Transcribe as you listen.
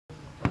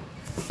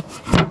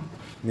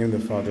In the name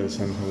of the Father, the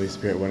Son, and the Holy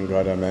Spirit, one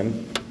God,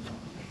 Amen.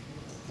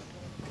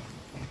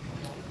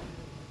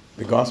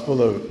 The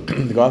Gospel of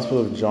the Gospel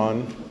of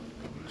John,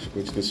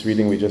 which this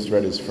reading we just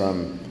read is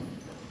from,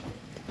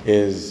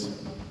 it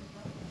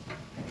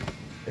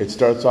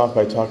starts off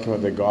by talking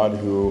about the God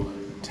who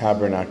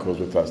tabernacles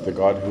with us, the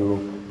God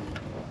who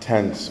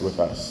tents with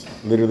us,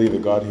 literally the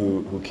God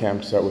who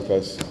camps out with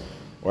us,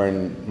 or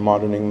in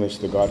modern English,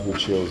 the God who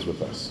chills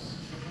with us.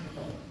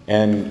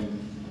 And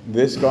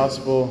this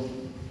Gospel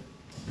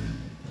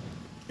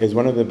is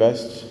one of the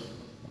best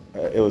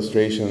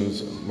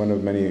illustrations, one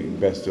of many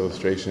best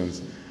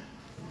illustrations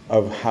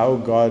of how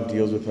God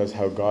deals with us,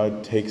 how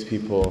God takes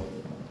people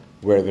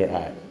where they're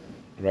at,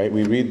 right?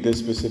 We read this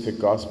specific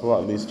gospel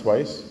at least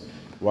twice,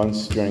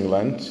 once during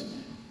Lent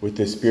with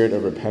the spirit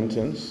of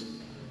repentance,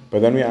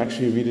 but then we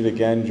actually read it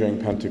again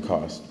during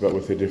Pentecost, but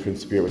with a different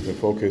spirit, with a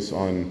focus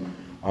on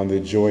the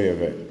joy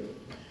of it.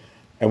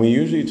 And we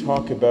usually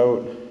talk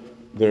about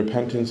the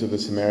repentance of the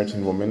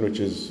Samaritan woman, which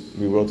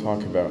we will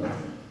talk about.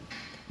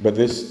 But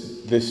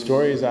this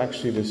story is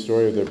actually the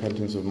story of the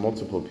repentance of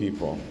multiple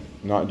people,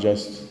 not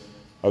just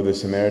of the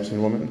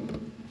Samaritan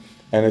woman.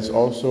 And it's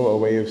also a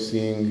way of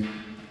seeing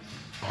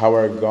how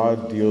our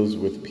God deals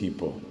with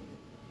people,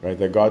 right?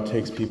 That God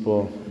takes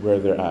people where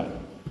they're at.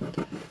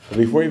 But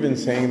before even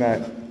saying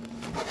that,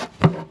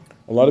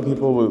 a lot of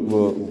people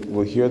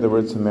will hear the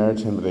word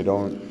Samaritan, but they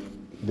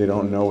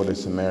don't know what a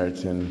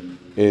Samaritan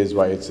is,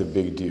 why it's a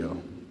big deal,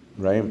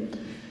 right?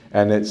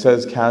 And it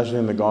says casually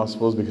in the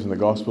Gospels, because when the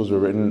Gospels were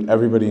written,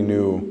 everybody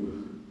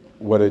knew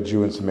what a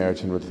Jew and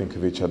Samaritan would think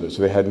of each other.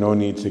 So they had no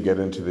need to get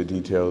into the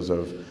details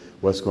of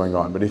what's going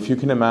on. But if you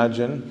can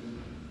imagine,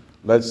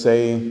 let's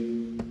say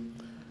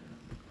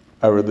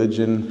a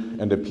religion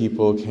and a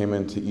people came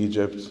into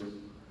Egypt,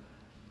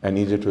 and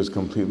Egypt was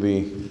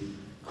completely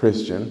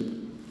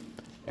Christian,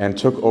 and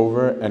took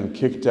over and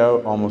kicked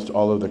out almost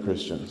all of the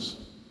Christians.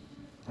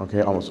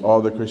 Okay, almost all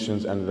the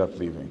Christians ended up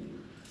leaving.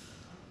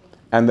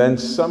 And then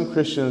some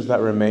Christians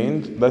that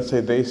remained, let's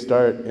say they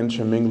start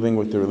intermingling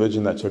with the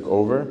religion that took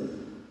over,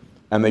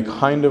 and they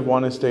kind of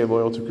want to stay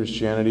loyal to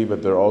Christianity,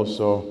 but they're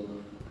also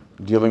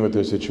dealing with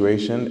their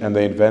situation, and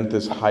they invent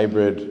this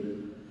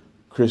hybrid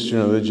Christian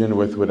religion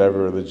with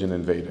whatever religion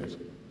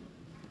invaded.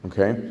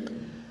 Okay?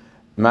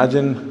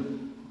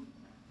 Imagine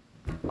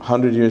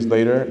 100 years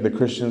later, the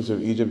Christians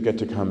of Egypt get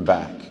to come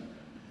back.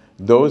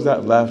 Those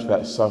that left,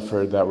 that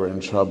suffered, that were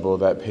in trouble,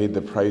 that paid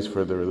the price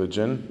for the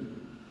religion,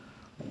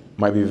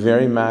 might be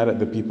very mad at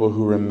the people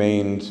who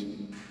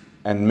remained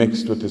and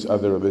mixed with this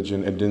other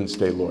religion and didn't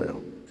stay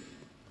loyal.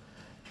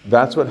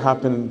 That's what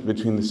happened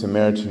between the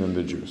Samaritan and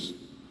the Jews.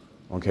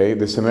 Okay,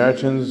 the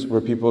Samaritans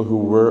were people who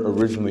were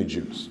originally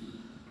Jews.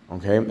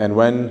 Okay, and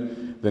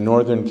when the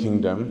northern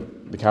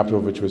kingdom, the capital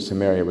of which was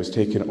Samaria, was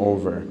taken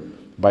over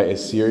by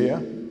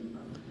Assyria,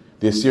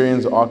 the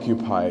Assyrians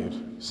occupied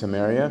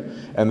Samaria,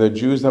 and the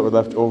Jews that were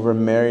left over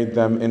married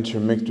them,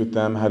 intermixed with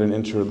them, had an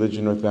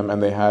interreligion with them,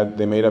 and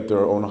they made up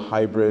their own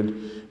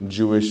hybrid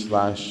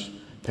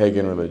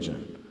Jewish/pagan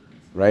religion,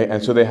 right?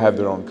 And so they had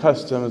their own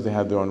customs, they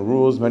had their own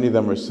rules. Many of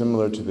them were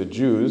similar to the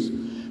Jews,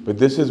 but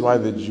this is why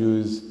the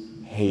Jews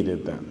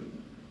hated them.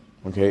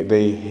 Okay,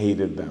 they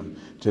hated them.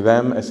 To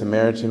them, a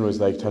Samaritan was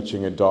like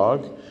touching a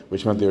dog,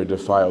 which meant they were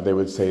defiled. They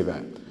would say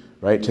that,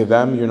 right? To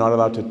them, you're not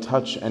allowed to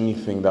touch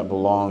anything that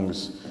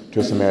belongs to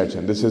a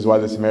Samaritan. This is why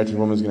the Samaritan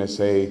woman is going to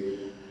say,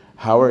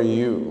 "How are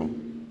you,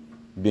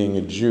 being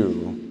a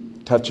Jew,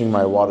 touching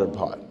my water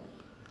pot?"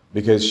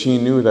 Because she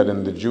knew that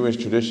in the Jewish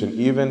tradition,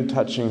 even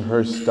touching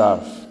her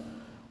stuff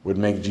would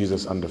make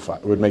Jesus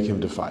undefiled, would make him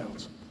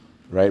defiled,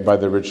 right? By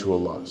the ritual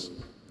laws,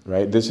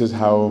 right? This is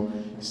how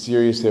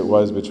serious it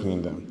was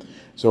between them.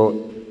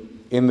 So,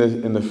 in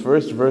the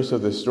first verse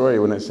of the story,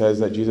 when it says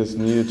that Jesus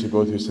needed to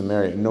go through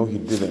Samaria, no, he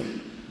didn't.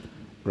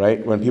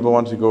 Right? When people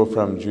want to go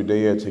from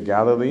Judea to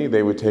Galilee,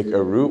 they would take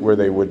a route where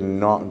they would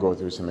not go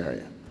through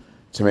Samaria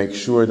to make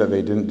sure that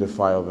they didn't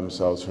defile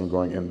themselves from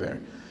going in there.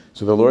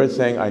 So the Lord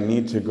saying, "I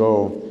need to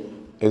go,"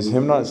 is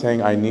him not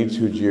saying, "I need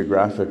to"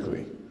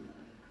 geographically.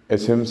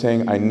 It's him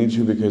saying, "I need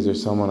to because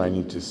there's someone I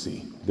need to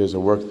see. There's a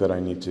work that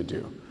I need to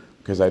do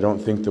because I don't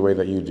think the way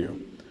that you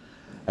do."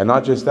 And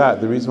not just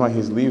that, the reason why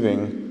he's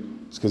leaving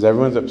is because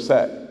everyone's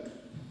upset,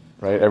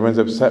 right? Everyone's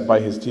upset by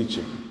his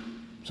teaching.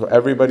 So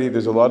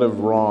there's a lot of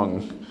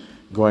wrong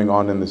going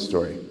on in this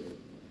story.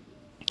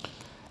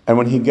 And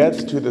when he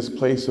gets to this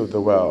place of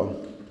the well,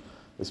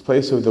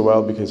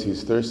 because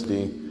he's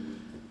thirsty,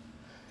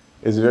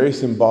 is very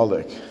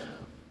symbolic,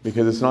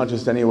 because it's not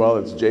just any well,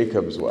 it's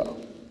Jacob's well,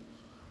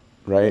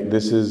 right?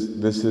 This is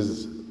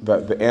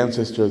the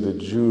ancestor of the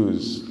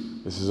Jews.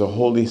 This is a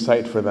holy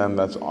site for them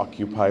that's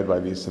occupied by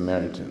these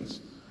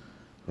Samaritans,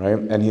 right?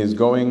 And he is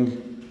going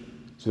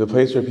to the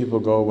place where people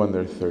go when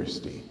they're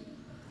thirsty,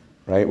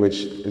 right?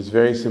 Which is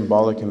very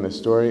symbolic in the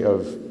story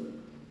of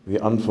the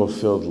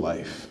unfulfilled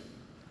life,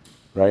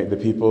 right? The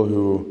people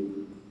who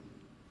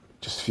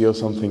just feel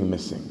something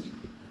missing,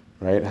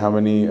 right? How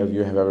many of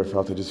you have ever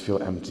felt, "I just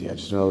feel empty, I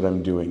just don't know what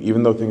I'm doing,"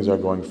 even though things are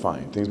going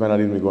fine. Things might not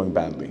even be going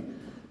badly,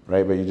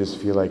 right? But you just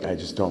feel like, I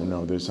just don't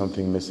know. There's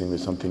something missing.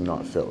 There's something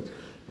not filled,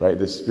 right?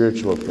 This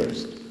spiritual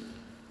thirst.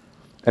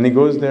 And he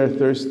goes there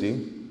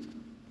thirsty,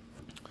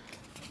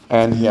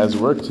 and he has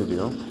work to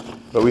do.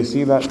 But we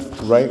see that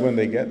right when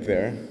they get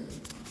there,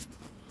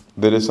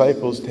 the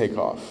disciples take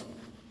off.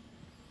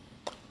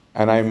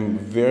 And I'm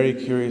very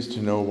curious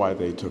to know why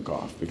they took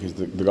off, because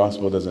the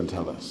gospel doesn't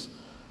tell us.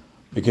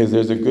 Because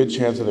there's a good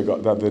chance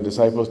that the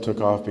disciples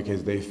took off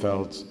because they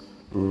felt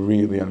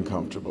really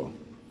uncomfortable,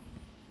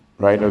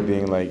 right? Of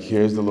being like,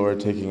 here's the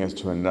Lord taking us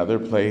to another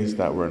place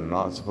that we're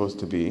not supposed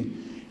to be,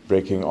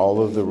 breaking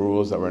all of the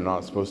rules that we're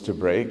not supposed to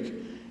break.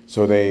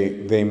 So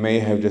they may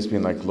have just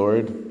been like,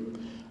 Lord,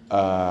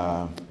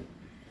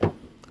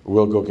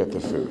 we'll go get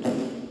the food,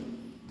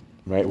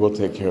 right? We'll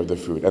take care of the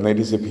food. And they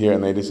disappear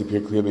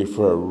clearly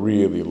for a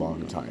really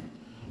long time,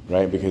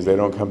 right? Because they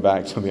don't come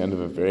back till the end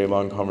of a very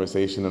long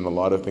conversation, and a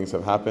lot of things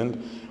have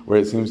happened where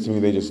it seems to me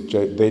they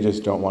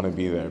just don't want to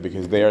be there,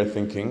 because they are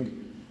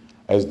thinking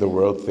as the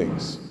world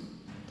thinks.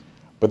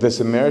 But the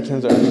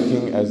Samaritans are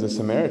thinking as the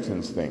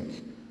Samaritans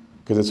think.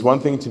 Because it's one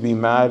thing to be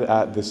mad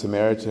at the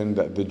Samaritan,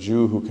 that the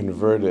Jew who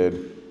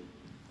converted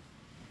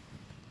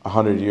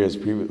 100 years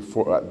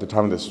at the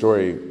time of the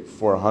story,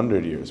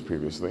 400 years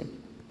previously.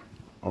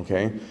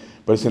 Okay?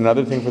 But it's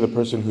another thing for the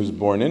person who's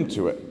born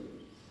into it,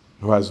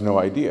 who has no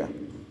idea.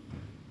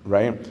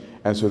 Right?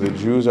 And so the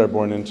Jews are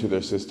born into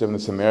their system, the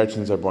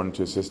Samaritans are born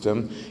into a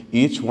system.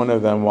 Each one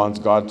of them wants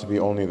God to be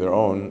only their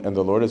own, and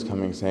the Lord is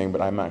coming saying,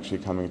 but I'm actually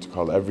coming to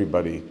call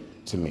everybody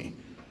to me.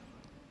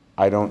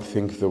 I don't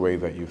think the way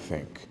that you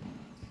think.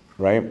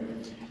 Right?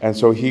 And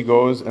so he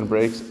goes and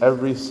breaks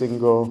every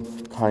single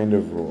kind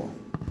of rule.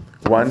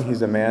 One,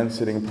 he's a man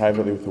sitting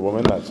privately with a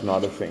woman. That's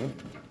not a thing.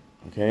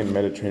 Okay, in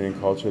Mediterranean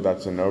culture,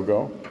 that's a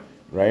no-go.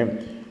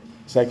 Right?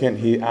 Second,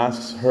 he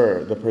asks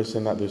her, the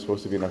person that they're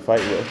supposed to be in a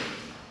fight with,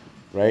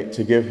 right,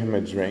 to give him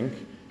a drink,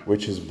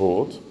 which is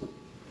bold.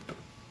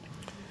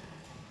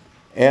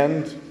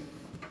 And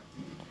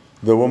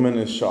the woman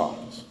is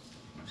shocked.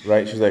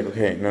 Right? She's like,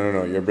 okay,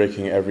 no, you're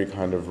breaking every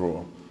kind of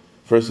rule.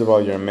 First of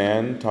all, you're a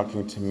man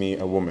talking to me,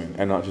 a woman,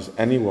 and not just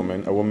any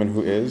woman, a woman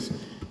who is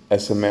a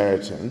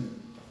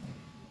Samaritan,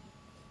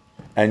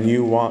 and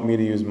you want me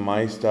to use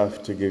my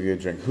stuff to give you a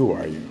drink. Who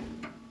are you?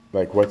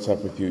 Like, what's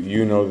up with you?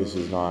 You know this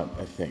is not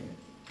a thing,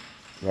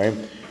 right?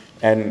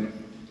 And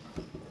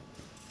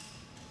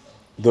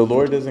the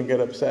Lord doesn't get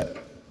upset,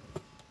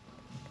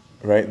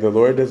 right? The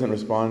Lord doesn't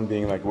respond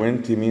being like,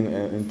 "When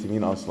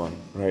timin aslan,"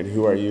 right?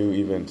 Who are you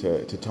even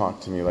to talk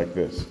to me like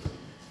this,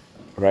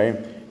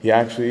 right? He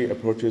actually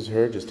approaches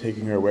her, just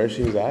taking her where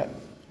she's at,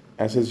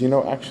 and says,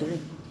 actually,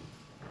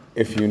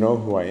 if you know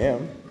who I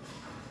am,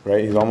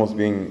 right? He's almost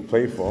being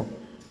playful.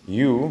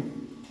 You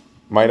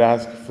might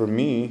ask for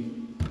me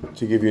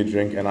to give you a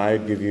drink, and I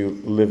give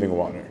you living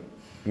water.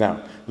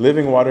 Now,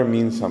 living water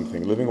means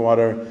something. Living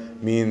water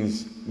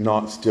means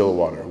not still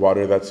water,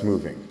 water that's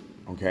moving,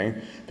 okay?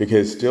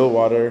 Because still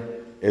water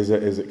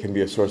can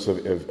be a source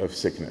of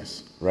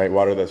sickness, right?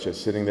 Water that's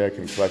just sitting there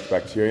can collect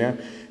bacteria.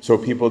 So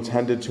people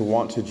tended to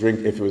want to drink,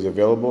 if it was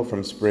available,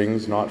 from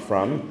springs, not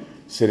from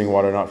sitting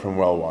water, not from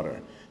well water.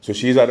 So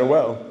she's at a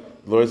well.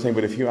 The Lord is saying,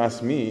 but if you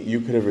asked me,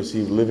 you could have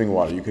received living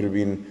water. You could have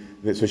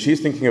been... So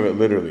she's thinking of it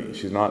literally.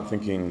 She's not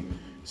thinking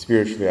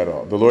spiritually at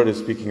all. The Lord is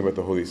speaking about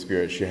the Holy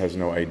Spirit. She has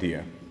no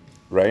idea,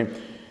 right?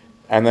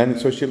 And then,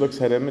 so she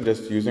looks at him and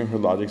just using her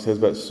logic says,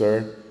 but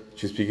sir,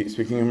 she's speaking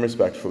to him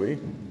respectfully,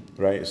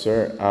 right?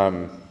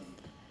 Sir,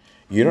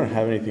 you don't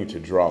have anything to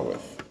draw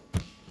with.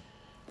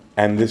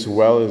 And this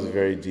well is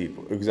very deep.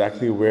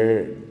 Exactly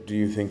where do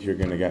you think you're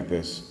going to get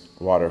this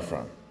water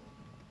from?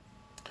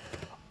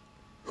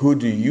 Who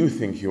do you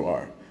think you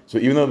are? So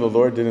even though the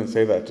Lord didn't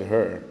say that to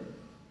her,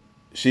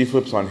 she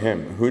flips on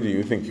him. Who do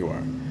you think you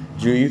are?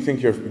 Do you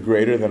think you're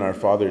greater than our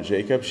father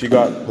Jacob? She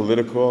got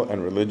political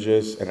and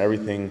religious and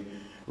everything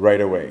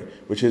right away,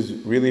 which is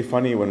really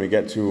funny when we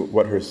get to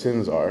what her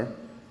sins are,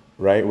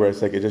 right? Where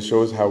it's like, it just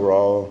shows how we're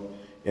all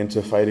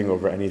into fighting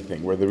over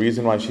anything, where the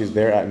reason why she's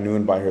there at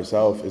noon by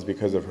herself is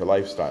because of her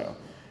lifestyle,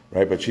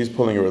 right? But she's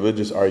pulling a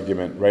religious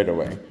argument right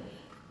away,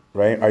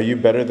 right? Are you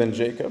better than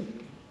Jacob,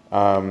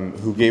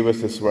 who gave us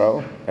this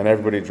well and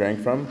everybody drank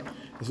from?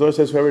 The Lord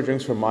says, whoever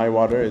drinks from my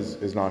water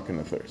is not going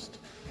to thirst.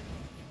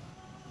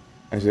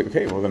 And she's like,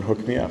 okay, well then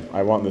hook me up.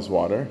 I want this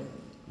water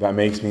that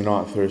makes me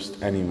not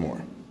thirst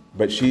anymore.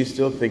 But she's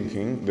still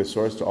thinking the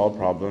source to all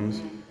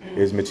problems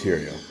is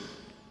material,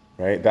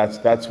 right?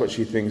 That's what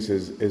she thinks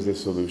is the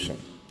solution.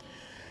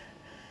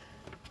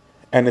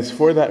 And it's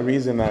for that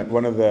reason that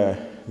one of the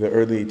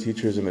early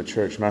teachers in the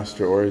church,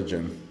 Master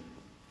Origen,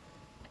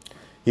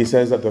 he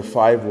says that the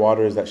 5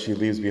 waters that she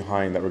leaves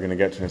behind, that we're going to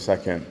get to in a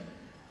second,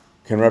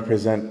 can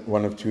represent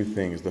one of 2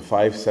 things. The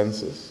 5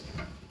 senses,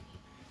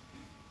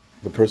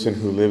 the person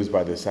who lives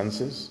by the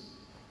senses,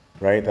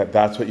 right?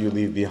 That's what you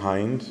leave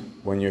behind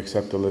when you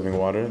accept the living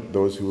water.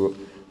 Those who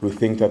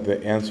think that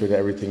the answer to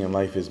everything in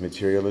life is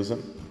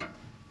materialism,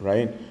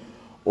 right?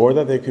 Or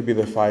that they could be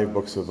the 5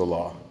 books of the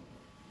law.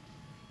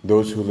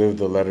 Those who live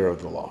the letter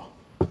of the law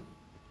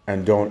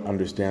and don't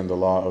understand the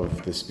law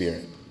of the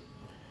Spirit.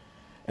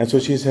 And so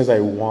she says,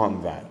 I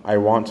want that. I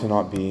want to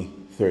not be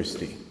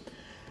thirsty.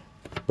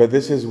 But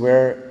this is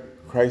where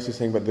Christ is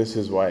saying, but this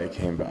is why I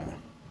came back.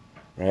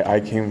 Right?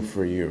 I came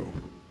for you.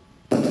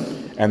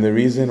 And the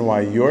reason why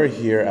you're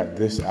here at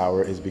this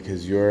hour is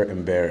because you're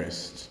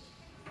embarrassed.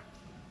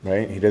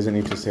 Right? He doesn't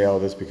need to say all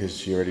this because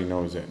she already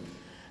knows it.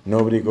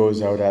 Nobody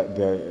goes out at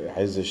the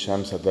Izz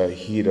al-Shams, at the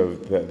heat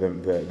of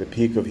the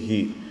peak of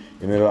heat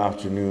in the middle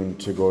afternoon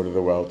to go to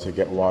the well to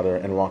get water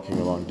and walking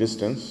a long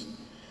distance.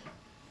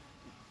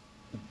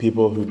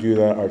 People who do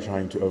that are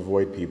trying to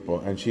avoid people,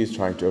 and she's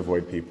trying to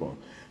avoid people.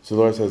 So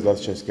the Lord says,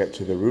 let's just get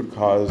to the root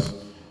cause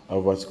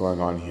of what's going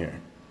on here.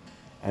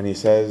 And he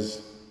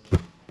says,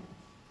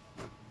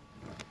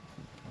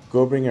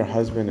 go bring your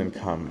husband and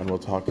come, and we'll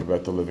talk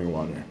about the living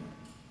water.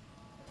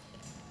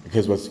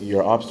 Because what's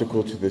your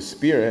obstacle to the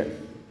Spirit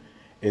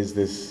is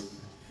this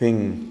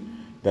thing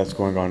that's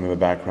going on in the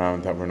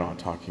background that we're not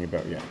talking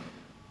about yet.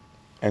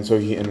 And so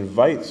he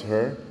invites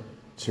her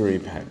to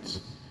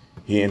repent.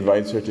 He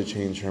invites her to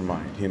change her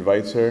mind. He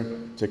invites her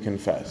to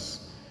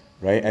confess,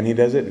 right? And he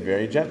does it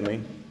very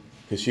gently,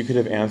 because she could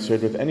have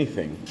answered with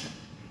anything.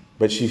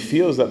 But she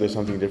feels that there's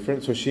something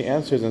different, so she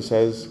answers and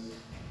says,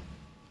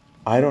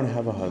 I don't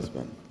have a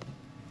husband.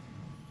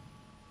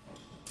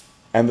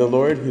 And the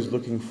Lord, who's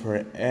looking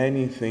for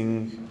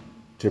anything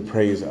to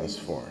praise us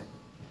for,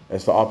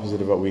 that's the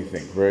opposite of what we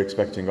think. We're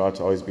expecting God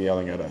to always be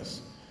yelling at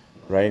us,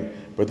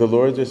 right? But the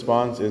Lord's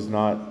response is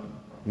not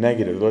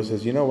negative. The Lord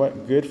says, you know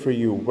what? Good for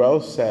you.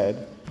 Well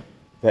said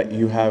that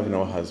you have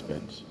no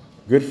husband.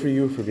 Good for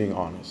you for being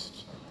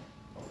honest,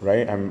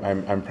 right?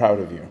 I'm proud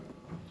of you.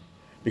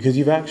 Because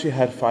you've actually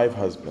had 5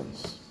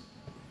 husbands.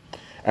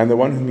 And the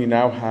one whom you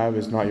now have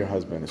is not your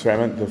husband. Sorry, I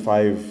meant the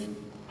 5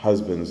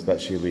 husbands that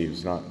she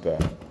leaves, not the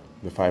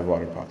 5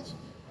 water pots.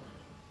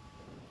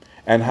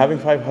 And having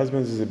 5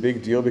 husbands is a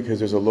big deal because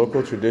there's a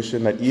local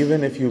tradition that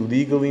even if you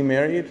legally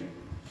married,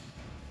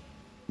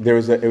 it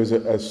was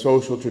a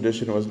social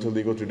tradition, it wasn't a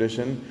legal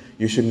tradition,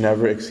 you should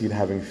never exceed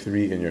having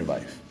 3 in your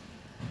life.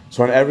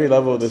 So on every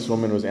level, this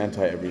woman was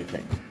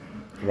anti-everything,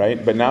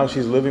 right? But now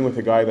she's living with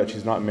a guy that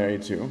she's not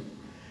married to.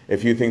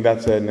 If you think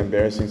that's an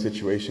embarrassing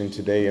situation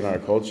today in our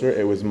culture,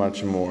 it was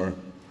much more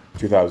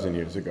 2,000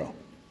 years ago,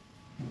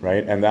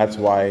 right? And that's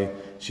why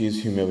she's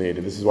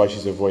humiliated. This is why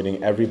she's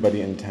avoiding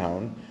everybody in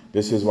town.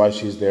 This is why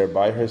she's there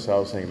by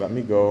herself saying, let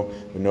me go,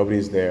 but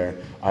nobody's there.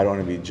 I don't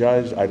want to be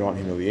judged. I don't want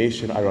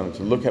humiliation. I don't want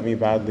them to look at me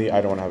badly.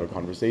 I don't want to have a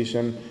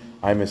conversation.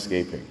 I'm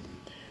escaping.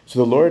 So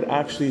the Lord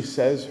actually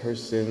says her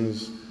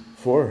sins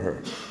for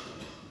her.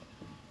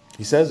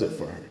 He says it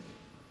for her,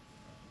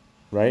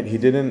 right? He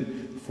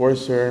didn't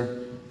force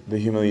her the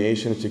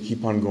humiliation to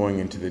keep on going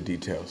into the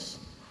details,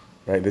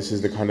 right? This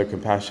is the kind of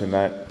compassion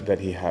that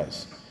he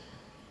has.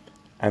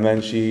 And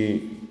then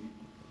she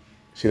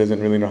doesn't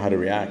really know how to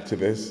react to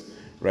this,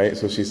 right?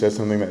 So she says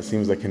something that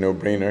seems like a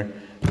no-brainer,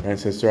 and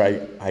says,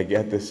 sir, I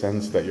get the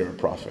sense that you're a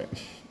prophet,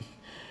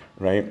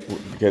 right?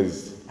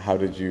 Because how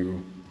did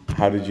you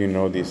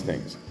know these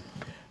things?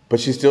 But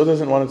she still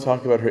doesn't want to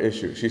talk about her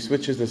issue. She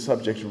switches the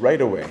subject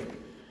right away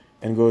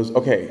and goes,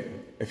 okay,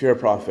 if you're a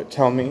prophet,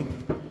 tell me,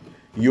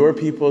 your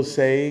people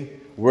say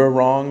we're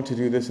wrong to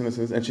do this and this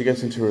and this, and she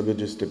gets into a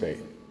religious debate.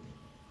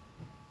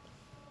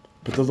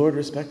 But the Lord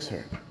respects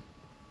her.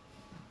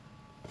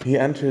 He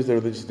enters the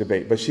religious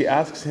debate, but she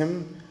asks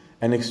him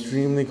an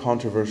extremely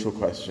controversial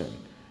question,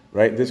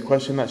 right? This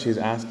question that she's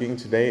asking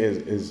today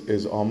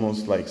is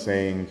almost like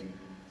saying,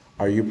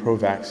 are you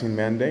pro-vaccine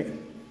mandate?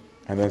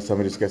 And then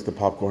somebody just gets the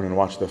popcorn and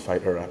watch the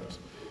fight erupt,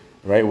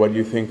 right? What do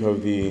you think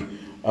of the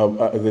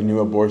new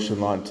abortion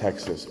law in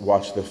Texas?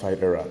 Watch the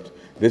fight erupt.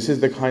 This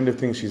is the kind of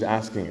thing she's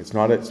asking. It's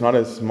not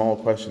a small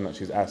question that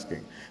she's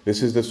asking.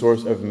 This is the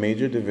source of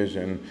major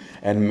division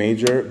and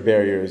major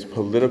barriers,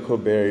 political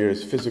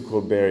barriers,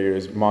 physical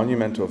barriers,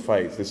 monumental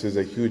fights. This is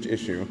a huge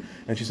issue.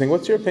 And she's saying,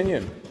 what's your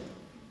opinion?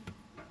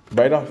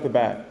 Right off the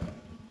bat.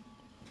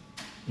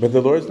 But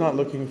the Lord's not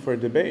looking for a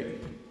debate,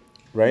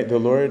 right? The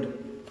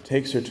Lord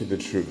takes her to the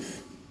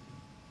truth.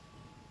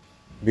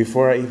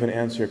 Before I even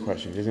answer your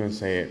question, he's going to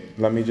say,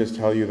 let me just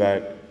tell you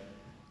that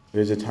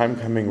there's a time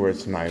coming where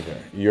it's neither.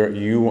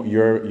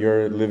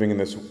 You're living in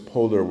this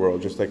polar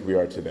world just like we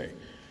are today,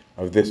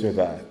 of this or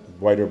that,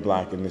 white or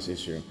black in this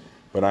issue.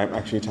 But I'm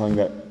actually telling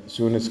that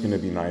soon it's going to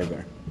be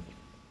neither.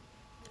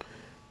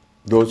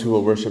 Those who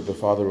will worship the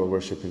Father will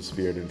worship in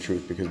spirit and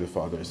truth because the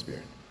Father is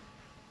spirit.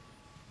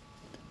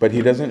 But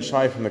he doesn't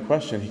shy from the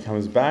question. He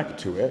comes back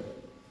to it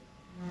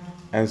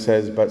and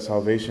says, but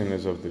salvation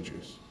is of the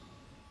Jews.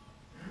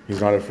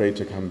 He's not afraid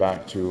to come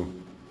back to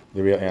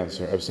the real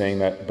answer of saying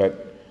that,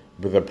 but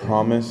the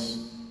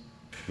promise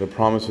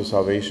of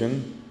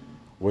salvation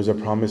was a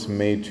promise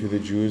made to the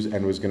Jews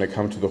and was going to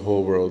come to the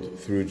whole world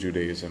through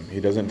Judaism. He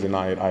doesn't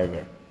deny it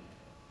either,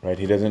 right?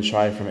 He doesn't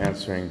shy from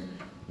answering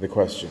the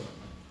question.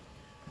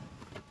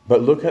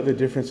 But look at the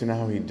difference in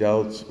how he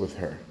dealt with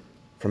her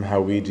from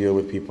how we deal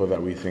with people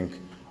that we think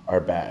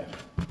are bad,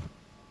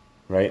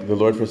 right? The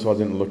Lord, first of all,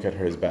 didn't look at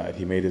her as bad.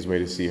 He made his way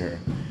to see her.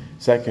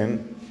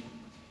 Second,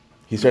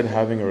 He started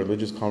having a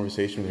religious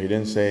conversation where he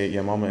didn't say,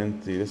 Ya mama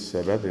inti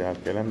lissa badri al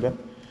kalam da,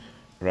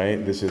 right?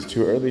 This is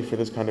too early for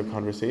this kind of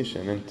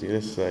conversation. Inti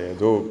lissa ya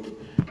dob,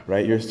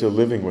 right? You're still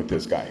living with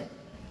this guy.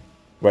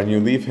 When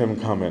you leave him,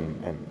 come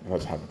and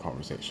let's have a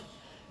conversation,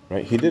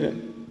 right? He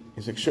didn't.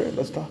 He's like, sure,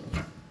 let's talk.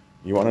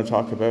 You want to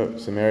talk about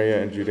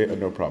Samaria and Judea?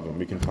 No problem,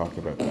 we can talk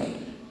about that.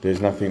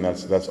 There's nothing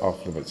that's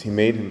off limits. He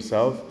made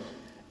himself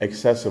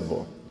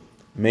accessible,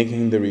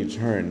 making the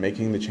return,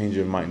 making the change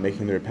of mind,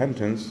 making the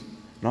repentance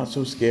not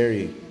so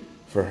scary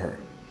for her,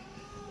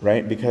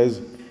 right? Because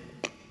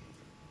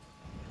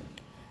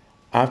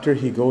after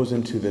he goes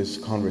into this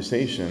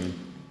conversation,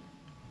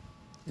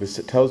 this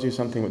tells you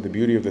something about the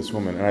beauty of this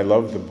woman, and I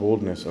love the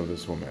boldness of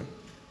this woman.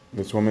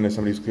 This woman is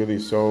somebody who's clearly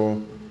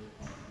so,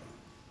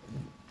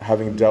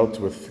 having dealt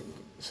with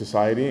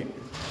society,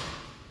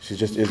 she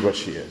just is what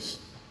she is.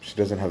 She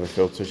doesn't have a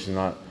filter, she's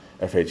not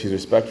afraid. She's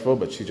respectful,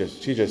 but she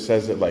just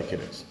says it like it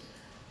is,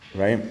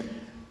 right?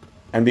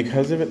 And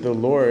because of it, the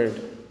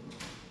Lord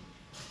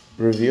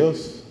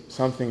reveals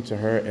something to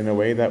her in a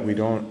way that we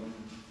don't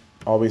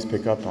always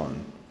pick up on.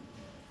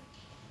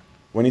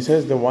 When he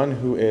says the one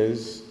who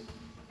is,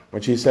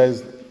 when she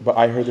says, but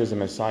I heard there's a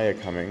Messiah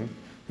coming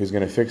who's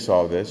going to fix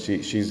all this,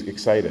 she's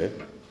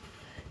excited.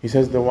 He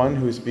says the one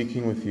who is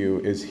speaking with you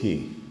is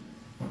he.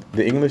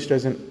 The English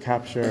doesn't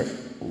capture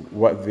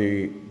what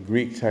the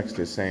Greek text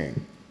is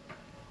saying.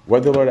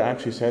 What the Lord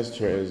actually says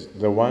to her is,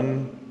 the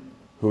one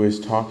who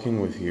is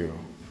talking with you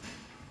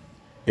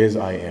is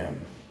I am.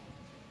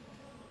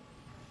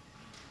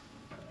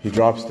 He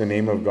drops the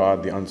name of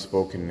God, the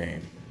unspoken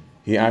name.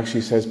 He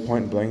actually says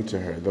point blank to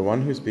her, the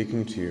one who's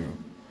speaking to you,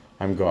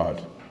 I'm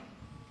God.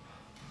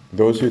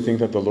 Those who think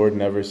that the Lord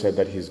never said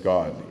that he's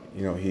God,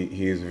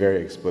 he is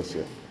very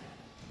explicit,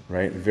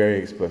 right? Very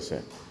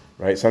explicit,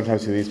 right?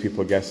 Sometimes he leaves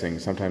people guessing,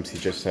 sometimes he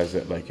just says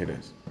it like it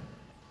is.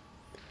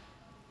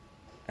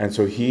 And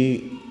so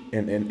he,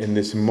 in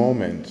this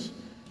moment,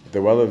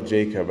 the well of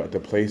Jacob, at the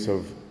place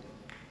of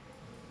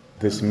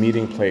this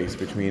meeting place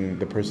between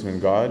the person and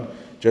God,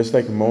 just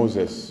like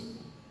Moses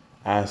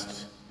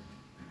asked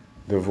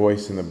the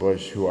voice in the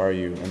bush, who are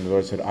you? And the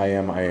Lord said, I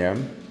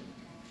am.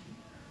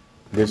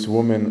 This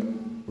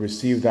woman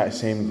received that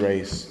same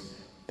grace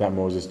that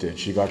Moses did.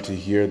 She got to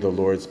hear the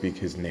Lord speak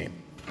his name,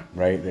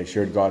 right? They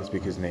heard God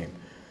speak his name.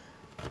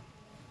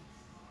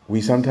 We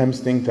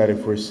sometimes think that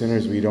if we're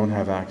sinners, we don't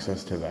have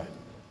access to that.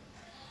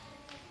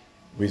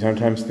 We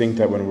sometimes think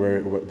that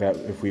that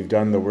if we've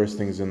done the worst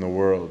things in the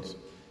world,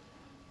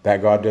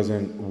 that God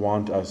doesn't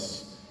want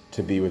us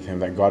to be with him,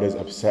 that God is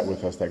upset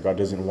with us, that God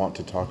doesn't want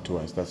to talk to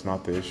us. That's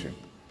not the issue.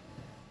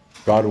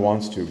 God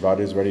wants to. God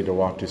is ready to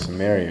walk to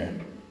Samaria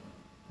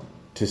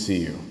to see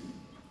you.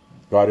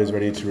 God is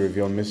ready to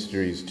reveal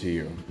mysteries to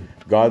you.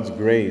 God's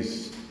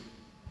grace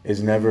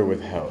is never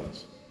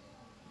withheld.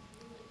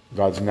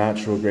 God's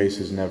natural grace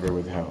is never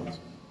withheld.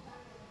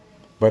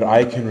 But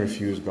I can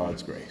refuse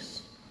God's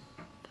grace.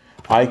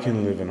 I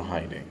can live in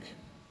hiding.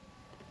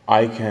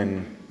 I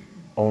can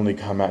only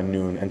come at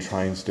noon and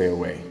try and stay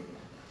away.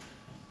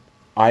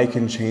 I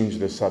can change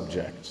the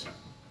subject.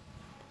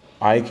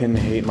 I can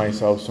hate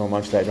myself so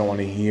much that I don't want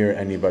to hear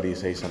anybody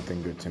say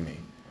something good to me.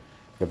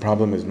 The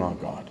problem is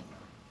not God.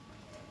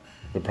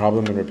 The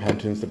problem in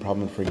repentance, the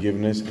problem in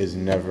forgiveness is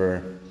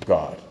never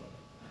God.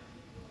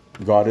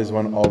 God is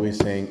one always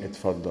saying,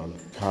 Itfaddal,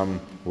 come,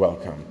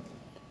 welcome.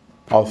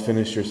 I'll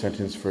finish your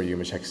sentence for you,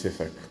 مش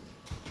هكسفك.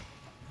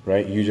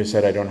 Right? You just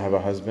said I don't have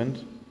a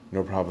husband?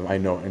 No problem. I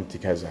know, انت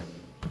كذا.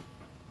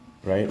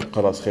 Right?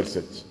 خلاص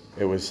خلصت.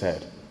 It was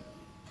said.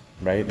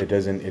 Right? It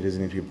doesn't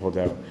need to be pulled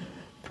out.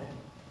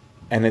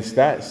 And it's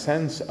that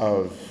sense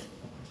of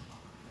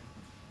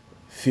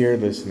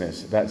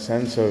fearlessness, that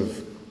sense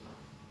of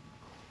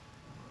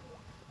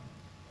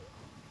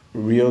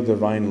real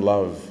divine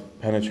love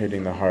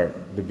penetrating the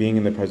heart, the being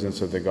in the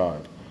presence of the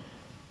God,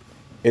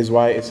 is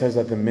why it says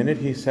that the minute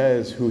he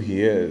says who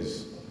he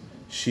is,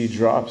 she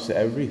drops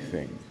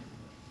everything.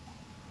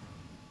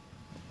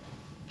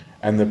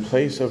 And the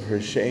place of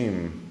her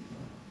shame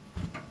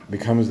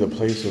becomes the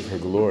place of her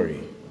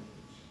glory.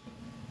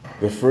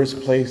 The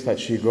first place that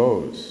she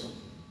goes,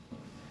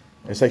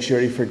 it's like she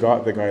already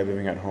forgot the guy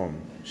living at home.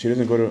 She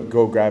doesn't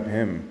go grab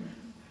him.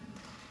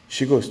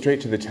 She goes straight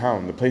to the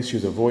town, the place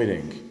she's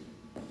avoiding,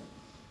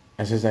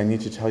 and says, I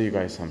need to tell you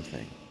guys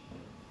something.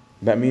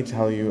 Let me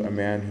tell you, a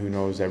man who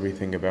knows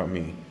everything about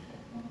me.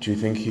 Do you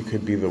think he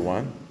could be the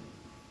one?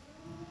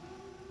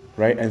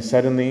 Right? And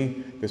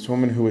suddenly, this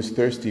woman who was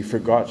thirsty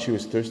forgot she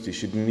was thirsty.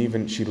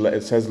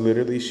 It says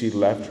literally, she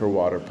left her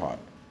water pot.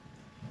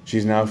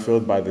 She's now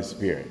filled by the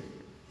Spirit.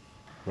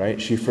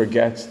 Right? She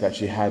forgets that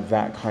she had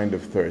that kind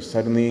of thirst.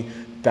 Suddenly,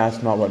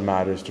 that's not what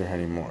matters to her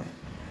anymore.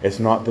 It's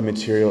not the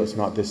material, it's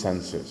not the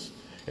senses.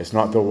 It's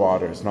not the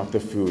water, it's not the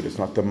food, it's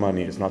not the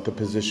money, it's not the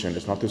position,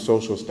 it's not the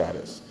social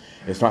status.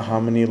 It's not how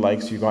many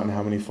likes you got and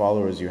how many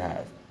followers you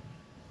have.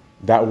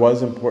 That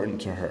was important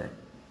to her.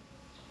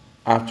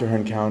 After her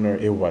encounter,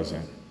 it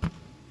wasn't.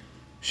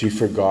 She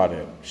forgot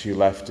it, she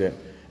left it,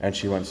 and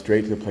she went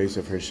straight to the place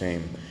of her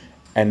shame.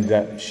 And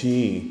that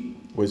she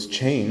was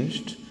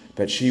changed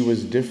that she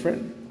was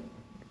different,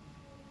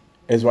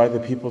 is why the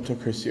people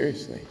took her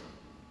seriously.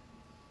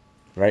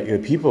 Right? The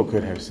people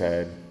could have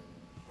said,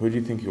 who do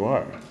you think you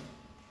are?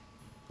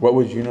 What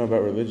would you know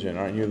about religion?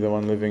 Aren't you the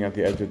one living at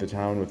the edge of the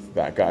town with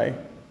that guy?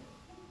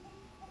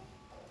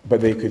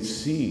 But they could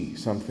see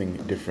something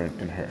different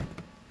in her.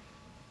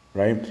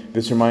 Right?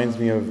 This reminds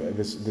me of,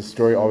 this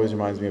story always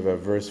reminds me of a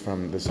verse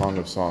from the Song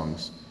of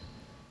Songs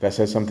that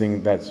says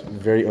something that's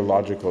very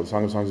illogical. The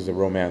Song of Songs is a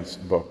romance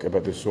book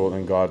about the soul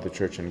and God, the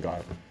church and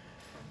God.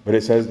 But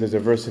it says, there's a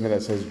verse in it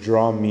that says,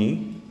 draw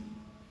me,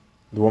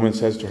 the woman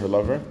says to her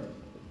lover,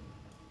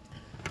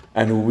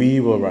 and we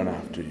will run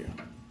after you.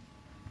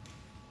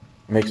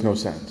 It makes no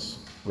sense,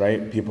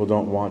 right? People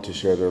don't want to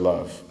share their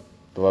love.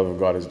 The love of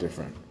God is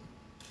different,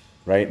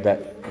 right?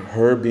 That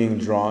her being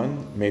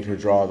drawn made her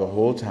draw the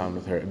whole town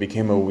with her. It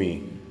became a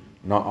we.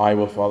 Not I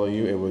will follow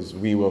you, it was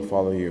we will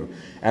follow you.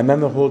 And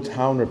then the whole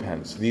town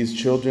repents. These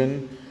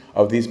children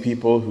of these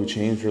people who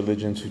changed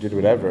religions, who did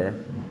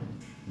whatever,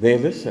 they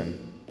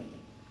listen.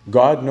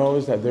 God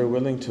knows that they're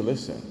willing to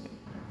listen.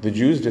 The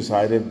Jews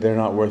decided they're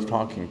not worth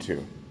talking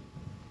to.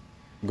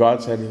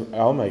 God said,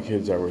 all my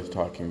kids are worth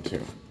talking to.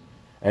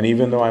 And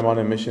even though I'm on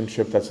a mission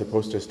trip that's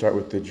supposed to start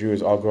with the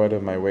Jews, I'll go out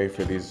of my way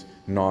for these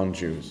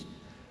non-Jews.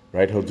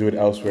 Right? He'll do it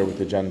elsewhere with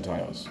the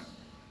Gentiles.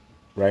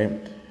 Right?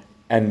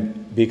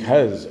 And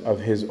because of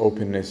his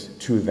openness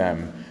to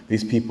them,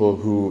 these people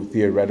who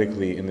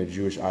theoretically in the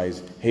Jewish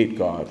eyes hate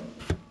God,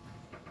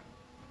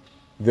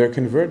 they're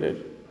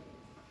converted.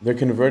 They're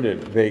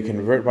converted. They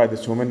convert by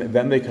this woman,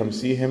 then they come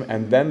see him,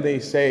 and then they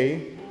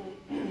say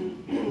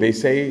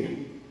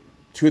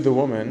to the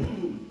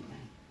woman,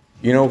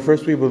 you know,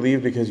 first we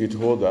believed because you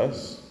told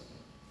us,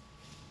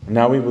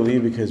 now we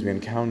believe because we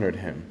encountered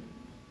him.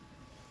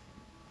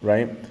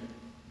 Right?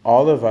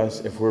 All of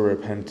us, if we're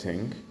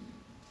repenting,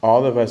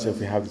 all of us, if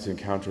we have this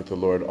encounter with the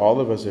Lord, all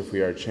of us, if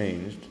we are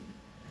changed,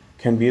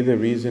 can be the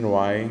reason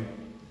why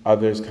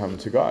others come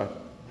to God.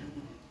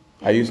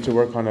 I used to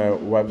work on a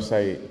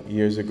website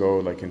years ago,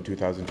 like in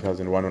 2000,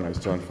 2001, when I was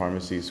still in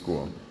pharmacy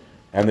school.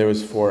 And there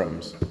was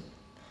forums.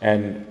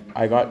 And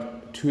I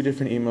got 2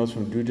 different emails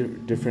from 2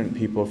 different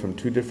people from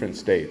 2 different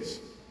states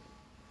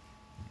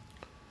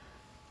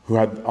who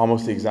had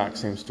almost the exact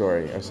same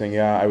story. I was saying,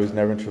 yeah, I was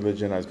never into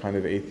religion, I was kind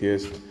of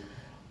atheist.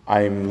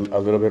 I'm a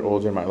little bit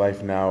older in my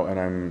life now, and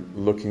I'm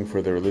looking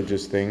for the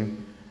religious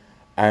thing.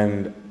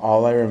 And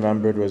all I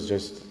remembered was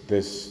just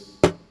this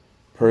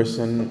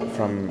person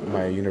from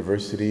my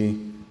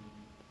university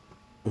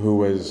who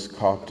was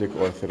Coptic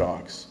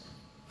Orthodox.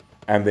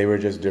 And they were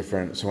just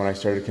different. So when I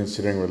started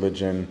considering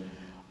religion,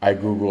 I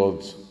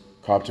Googled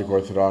Coptic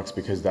Orthodox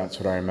because that's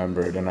what I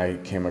remembered, and I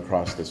came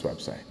across this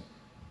website.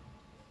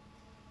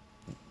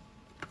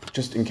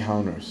 Just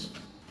encounters.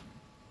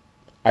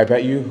 I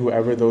bet you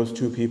whoever those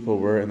 2 people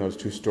were in those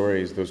 2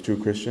 stories, those 2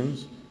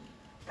 Christians,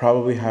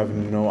 probably have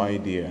no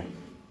idea.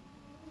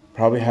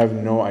 Probably have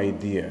no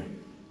idea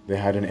they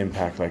had an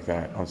impact like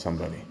that on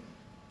somebody.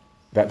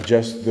 That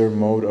just their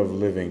mode of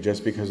living,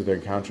 just because of their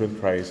encounter with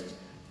Christ,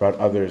 brought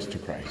others to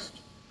Christ.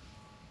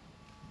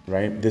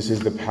 Right? This is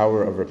the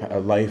power of a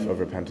life of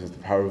repentance, the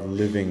power of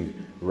living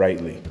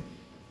rightly.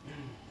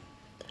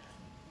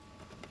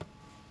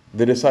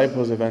 The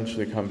disciples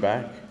eventually come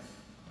back,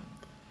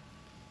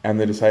 and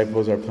the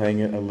disciples are playing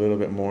it a little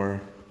bit more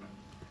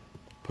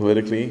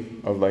politically,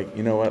 of like,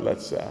 you know what,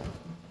 let's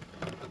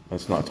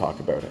not talk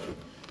about it,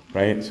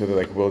 right? So they're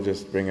like, we'll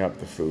just bring up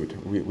the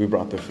food. We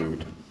brought the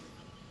food,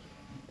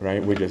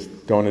 right? We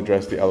just don't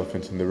address the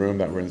elephant in the room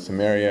that we're in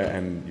Samaria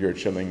and you're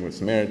chilling with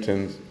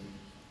Samaritans.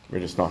 We're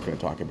just not going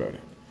to talk about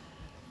it.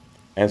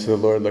 And so the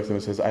Lord looks at them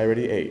and says, I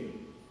already ate.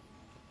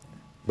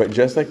 But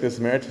just like the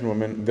Samaritan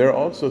woman, they're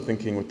also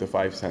thinking with the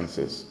 5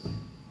 senses.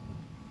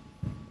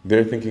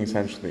 They're thinking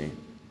essentially,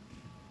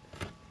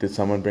 did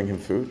someone bring him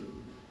food?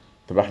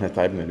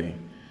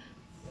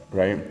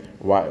 Right?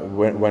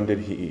 When did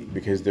he eat?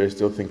 Because they're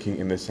still thinking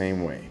in the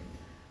same way.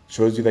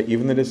 Shows you that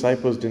even the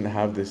disciples didn't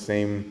have the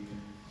same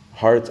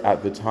hearts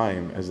at the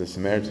time as the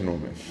Samaritan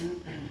woman.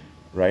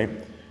 Right?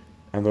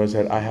 And the Lord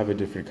said, I have a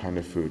different kind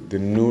of food. The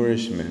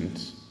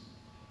nourishment,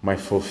 my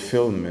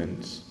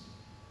fulfillment,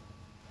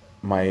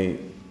 my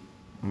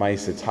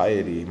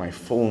satiety, my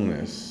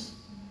fullness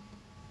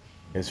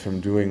is from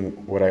doing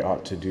what I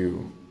ought to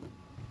do.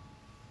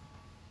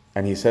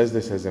 And he says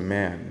this as a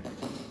man,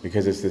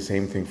 because it's the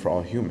same thing for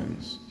all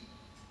humans,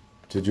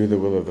 to do the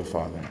will of the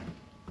Father.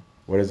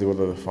 What is the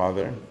will of the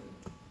Father?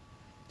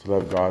 To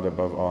love God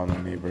above all and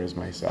my neighbor as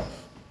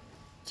myself.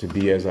 To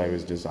be as I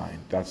was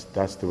designed. That's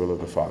the will of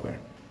the Father.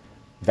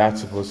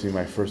 That's supposed to be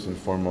my first and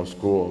foremost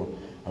goal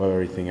above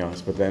everything else.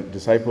 But then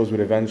disciples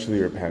would eventually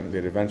repent,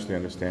 they'd eventually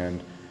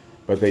understand,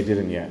 but they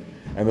didn't yet.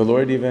 And the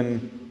Lord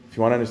even, if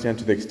you want to understand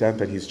to the extent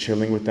that he's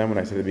chilling with them, when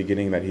I said at the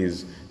beginning that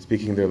he's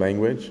speaking their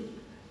language,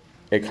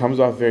 it comes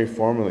off very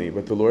formally,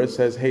 but the Lord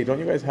says, hey, don't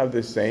you guys have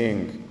this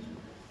saying,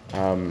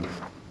 let me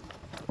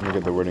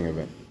get the wording of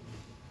it.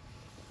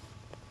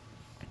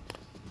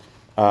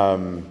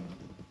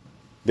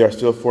 There are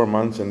still 4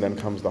 months and then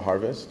comes the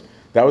harvest.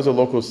 That was a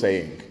local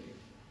saying,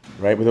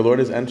 right? But the Lord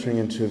is entering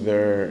into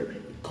their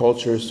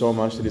culture so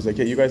much that he's like,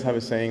 yeah, you guys have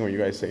a saying where you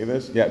guys say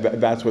this? Yeah,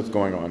 that's what's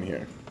going on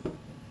here,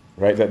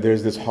 right? That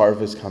there's this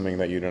harvest coming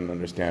that you don't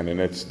understand,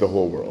 and it's the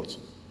whole world,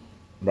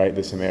 right?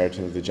 The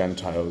Samaritans, the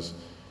Gentiles,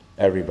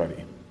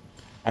 everybody.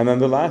 And then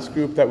the last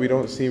group that we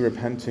don't see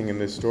repenting in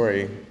this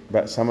story,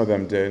 but some of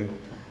them did,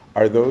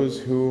 are those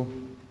who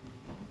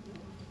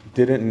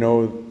didn't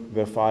know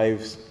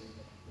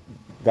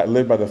that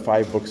live by the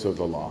 5 books of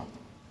the law,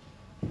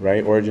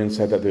 right? Origen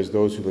said that there's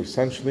those who live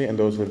sensually and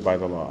those who live by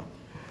the law.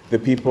 The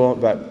people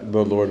that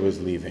the Lord was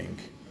leaving,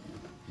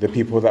 the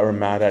people that were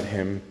mad at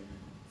him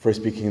for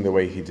speaking the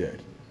way he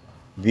did.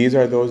 These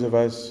are those of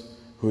us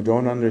who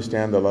don't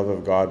understand the love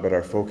of God but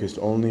are focused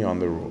only on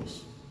the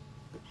rules.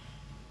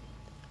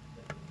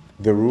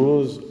 The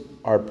rules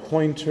are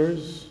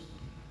pointers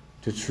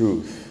to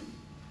truth.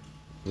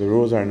 The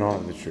rules are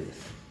not the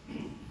truth.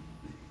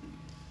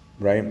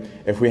 Right?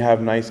 If we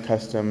have nice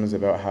customs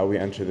about how we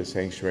enter the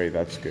sanctuary,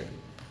 that's good.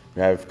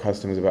 We have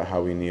customs about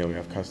how we kneel. We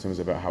have customs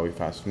about how we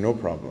fast. No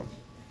problem.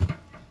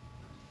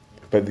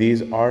 But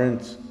these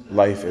aren't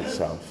life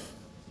itself.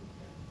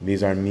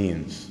 These are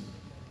means.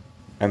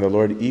 And the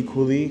Lord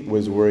equally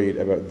was worried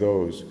about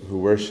those who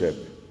worship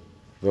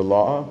the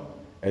law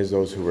as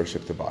those who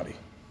worship the body.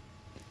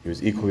 He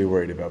was equally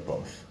worried about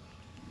both.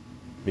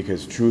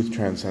 Because truth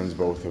transcends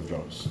both of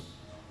those.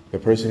 The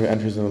person who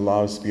enters in the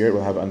law of spirit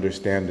will have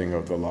understanding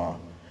of the law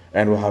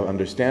and will have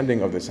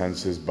understanding of the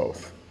senses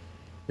both,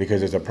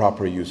 because there's a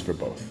proper use for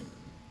both.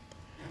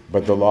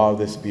 But the law of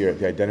the spirit,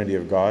 the identity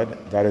of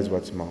God, that is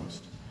what's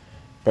most.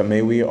 But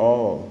may we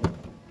all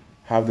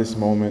have this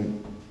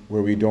moment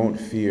where we don't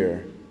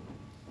fear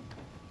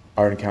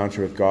our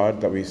encounter with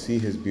God, that we see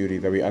his beauty,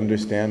 that we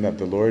understand that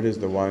the Lord is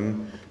the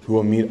one who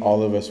will meet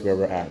all of us where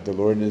we're at. The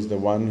Lord is the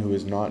one who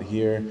is not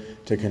here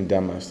to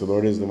condemn us. The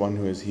Lord is the one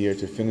who is here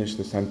to finish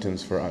the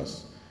sentence for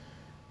us.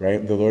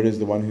 Right? The Lord is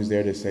the one who's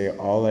there to say,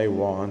 all I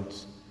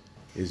want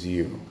is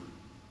you.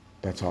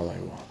 That's all I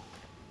want.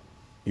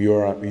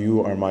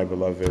 You are my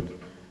beloved,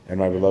 and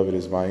my beloved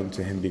is mine.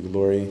 To him be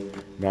glory,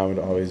 now and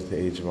always, the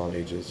age of all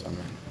ages.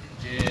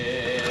 Amen.